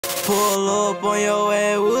pull up on your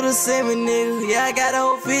ass with a 7, nigga. Yeah, I got a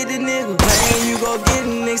whole 50, nigga. Man, you go get a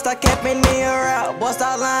nigga, start capping in your route. Boy,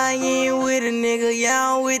 start lying, you ain't with a nigga.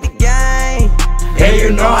 Yeah, I'm with the gang. Yeah,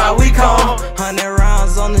 you know how we come. 100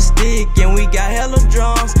 rounds on the stick, and we got hella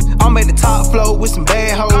drums. I'm at the top floor with some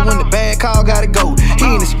bad hoes. When the bad call, gotta go. He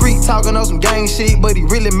in the street talking on some gang shit, but he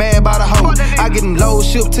really mad by the hoe. I get them low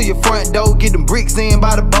shipped to your front door, get them bricks in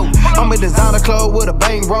by the boat. I'm a designer club with a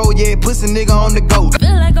bang roll, yeah, pussy nigga on the go.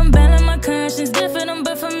 Feel like I'm bailing my conscience, good for them,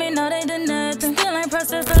 but for me, no, they did nothing. Still ain't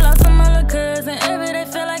processed, I lost some other cousin. Every day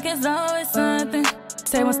feel like it's always something.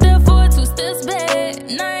 Say 1 step forward, 2 steps back.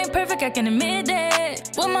 And I ain't perfect, I can admit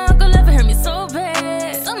that. What my uncle ever hurt me so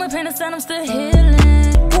bad. So much pain inside, I'm still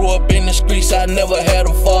healing. Grew up in the streets, I never had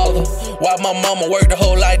a father. While my mama worked the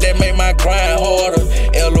whole life, that made my grind harder.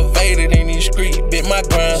 Elevated in these streets, bit my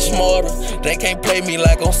grind smarter. They can't play me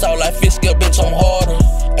like I'm soft, like Fisker, bitch, I'm harder.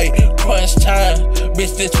 Ay, crunch time,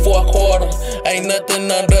 bitch, this 4 quarter. Ain't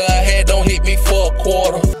nothing under I had, don't hit me for a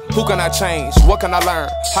quarter. Who can I change? What can I learn?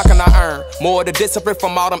 How can I earn more of the discipline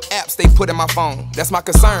from all them apps they put in my phone? That's my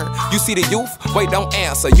concern. You see the youth? Wait, don't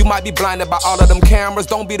answer. You might be blinded by all of them cameras.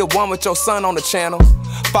 Don't be the one with your son on the channel.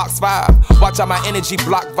 Fox 5, watch out my energy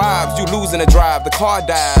block vibes. You losing the drive, the car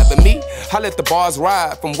died. But me, I let the bars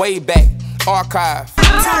ride from way back. Archive. 2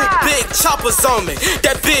 big choppers on me,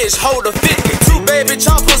 that bitch hold a 50. 2 baby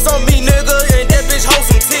choppers on me, nigga, and that bitch hold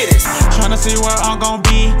some titties. Tryna see where I'm gon'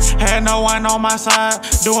 be, had no one on my side.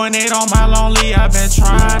 Doing it on my lonely, I've been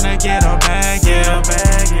trying to get a bag, yeah.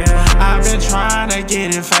 I've been trying to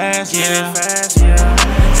get it fast, yeah.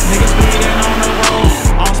 Niggas speeding on the road,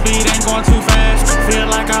 on speed ain't going too fast. Feel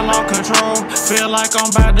like I lost control, feel like I'm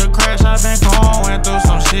about to crash. I've been going through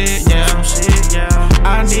some shit, yeah.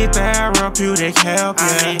 I need therapeutic help,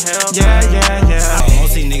 yeah. I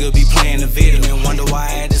see niggas be playing the video and wonder why I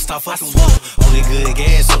had to stop fucking with them. Only good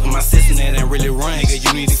gas up in my system that ain't really run, nigga,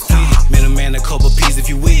 you need to quit it. Met a man a couple pieces if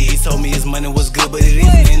you with it. He told me his money was good, but it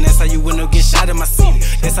isn't. And that's how you end up getting shot in my city.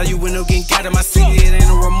 That's how you end up getting got in my city. It ain't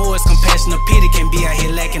no remorse, compassion, or pity. Can't be out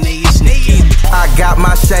here lacking they itching they get. I got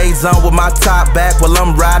my shades on with my top back while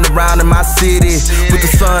I'm riding around in my city. With the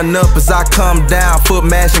sun up as I come down, foot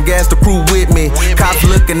mashing gas, the crew with me. Cops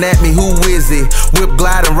looking at me, who is it? Whip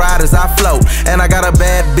gliding ride as I float. And I got a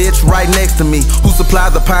bad bitch right next to me who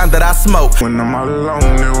supplies the pine that I smoke. When I'm all alone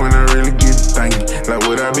and when I really get to thinking, like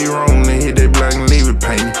would I be wrong to hit that block and leave it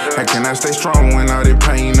painted? How can I stay strong when all that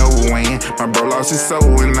pain overweighing? My bro lost his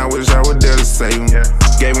soul and I wish I was there to save him.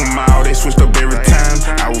 Gave them all, they switched up every time.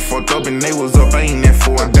 I was fucked up and they was up, I ain't that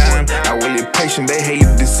for a dime. I waited patient, they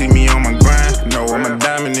hated to see me on my grind. No, I'm a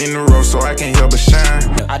diamond in the rough, so I can't help but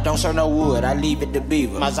shine. I don't serve no wood, I leave it to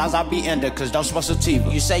beaver. My Zaza be under, cause don't smoke sativa.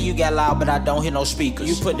 You say you got loud, but I don't hear no speakers.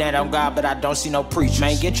 You put that on God, but I don't see no preachers.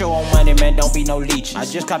 Man, get your own money, man, don't be no leeches. I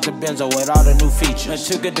just caught the Benzo with all the new features. Man,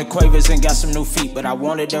 took it to Quavers and got some new feet, but I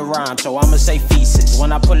wanted to rhyme, so I'ma say feces.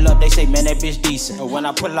 When I pull up, they say, man, that bitch decent. Or when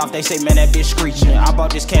I pull off, they say, man, that bitch screeching. I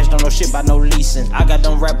bought this cash, don't know shit by no leasing. I got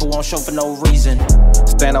them rapper on show for no reason.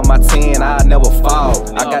 Stand on my 10, I never fall.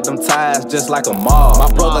 I got them ties just like a mob.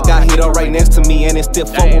 My brother got hit up right next to me and it still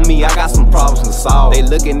fuck with me. I got some problems to solve. They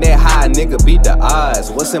looking that high, nigga, beat the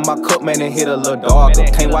odds. What's in my cup, man, and hit a little darker.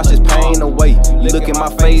 Can't wash this pain away. Look in my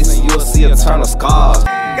face and you'll see a ton of scars.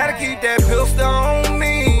 Gotta keep that pistol on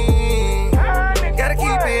me. Gotta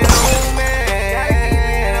keep it on me.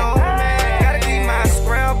 Gotta keep my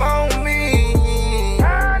scrap on me.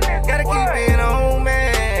 Gotta keep it on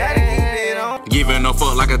me. Gotta keep it on. Giving a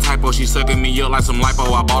fuck like a typo, she sucking me up like some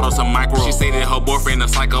lipo. I bought her some micro. She say that her boyfriend a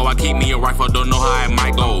psycho. I keep me a rifle, don't know how it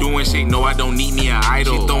might go. Doing shit, no, I don't need me an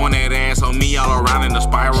idol. She throwing that ass on me all around in a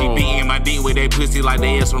spiral. She beating my dick with that pussy like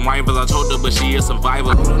they is some rivals. I told her, but she a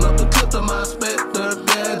survivor. Pulling up the clip to my Spectre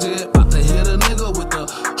gadget. About to hit a nigga with the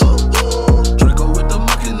ho-ho. Draco with the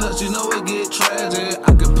monkey nuts, you know it get tragic.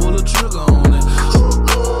 I can pull a trigger on it.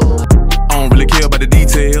 I don't really care about the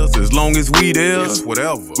details, as long as we there.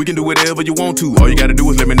 Whatever. We can do whatever you want to. All you gotta do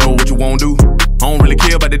is let me know what you want to do. I don't really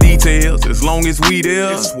care about the details, as long as we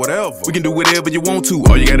there. Whatever. We can do whatever you want to.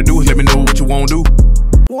 All you gotta do is let me know what you want to do.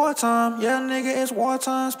 Wartime, yeah, nigga, it's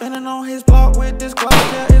wartime. Spinning on his block with this Glock,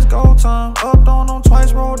 yeah, it's go time. Up on them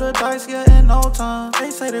twice, roll the dice, yeah, in no time. They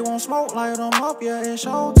say they won't smoke, light them up, yeah, it's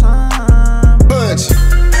showtime.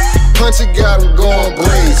 Punchy got them going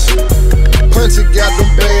crazy. Punchy got them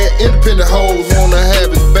bad, independent hoes wanna have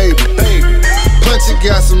his baby. Punchy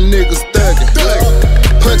got some niggas thuggin'.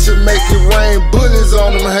 Punchy make it rain, bullets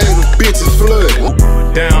on them haters, bitches flooding.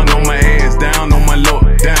 Down on my ass, down on my luck,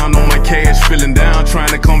 down on my cash, feeling down, trying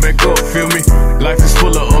to come back up, feel me? Life is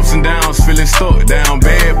full of ups and downs, feeling stuck, down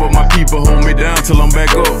bad, but my people hold me down till I'm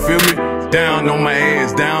back up, feel me? Down on my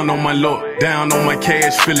ass, down down on my luck, down on my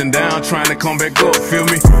cash, feeling down, trying to come back up, feel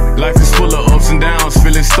me? Life is full of ups and downs,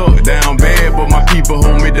 feeling stuck, down bad, but my people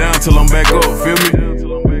hold me down till I'm back up, feel me?